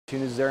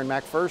News Aaron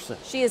McPherson.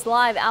 She is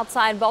live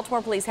outside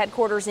Baltimore Police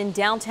Headquarters in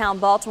downtown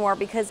Baltimore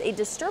because a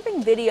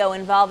disturbing video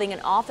involving an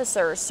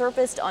officer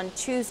surfaced on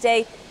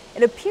Tuesday.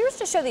 It appears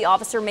to show the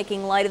officer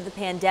making light of the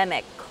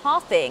pandemic,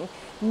 coughing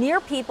near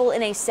people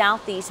in a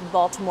southeast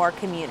Baltimore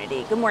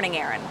community. Good morning,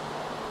 Aaron.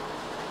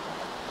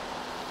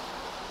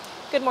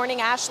 Good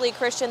morning, Ashley.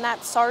 Christian,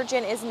 that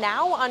sergeant is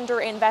now under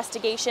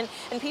investigation,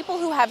 and people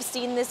who have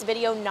seen this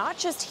video, not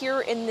just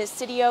here in the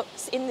city,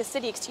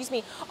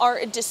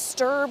 are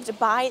disturbed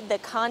by the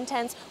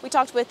contents. We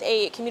talked with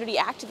a community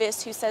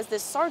activist who says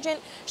this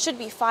sergeant should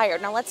be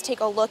fired. Now let's take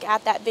a look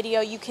at that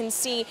video. You can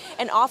see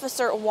an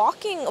officer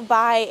walking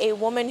by a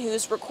woman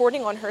who's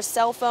recording on her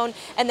cell phone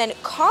and then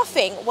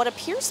coughing what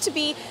appears to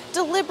be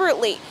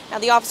deliberately. Now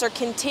the officer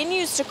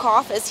continues to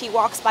cough as he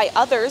walks by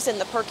others in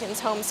the Perkins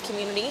Homes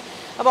community.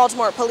 A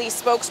Baltimore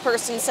police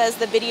spokesperson says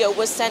the video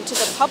was sent to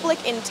the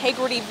Public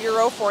Integrity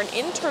Bureau for an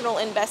internal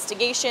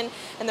investigation,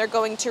 and they're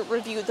going to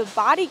review the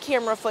body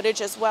camera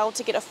footage as well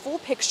to get a full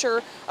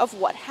picture of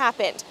what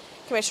happened.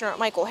 Commissioner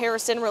Michael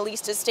Harrison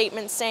released a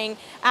statement saying,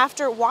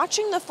 after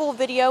watching the full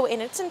video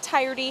in its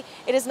entirety,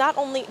 it is not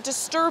only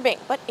disturbing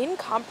but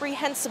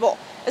incomprehensible,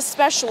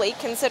 especially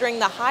considering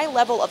the high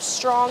level of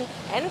strong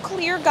and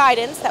clear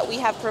guidance that we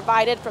have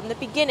provided from the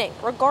beginning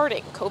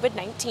regarding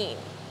COVID-19.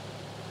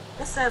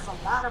 It says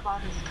a lot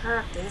about his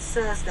character. It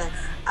says that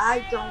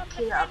I don't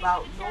care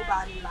about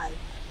nobody's life.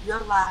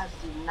 Your lives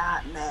do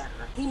not matter.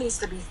 He needs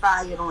to be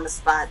fired on the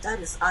spot. That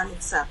is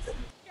unacceptable.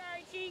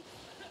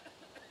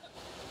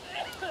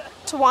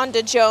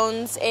 Tawanda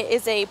Jones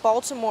is a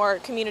Baltimore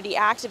community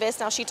activist.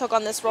 Now, she took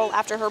on this role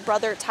after her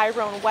brother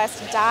Tyrone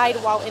West died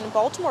while in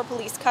Baltimore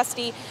police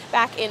custody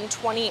back in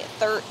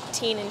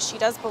 2013, and she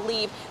does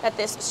believe that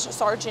this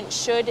sergeant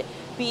should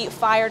be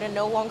fired and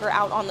no longer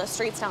out on the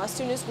streets. Now, as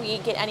soon as we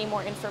get any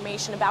more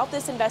information about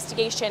this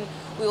investigation,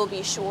 we will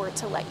be sure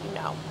to let you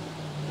know.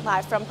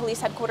 Live from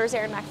police headquarters,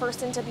 Aaron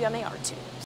McPherson, WMAR 2.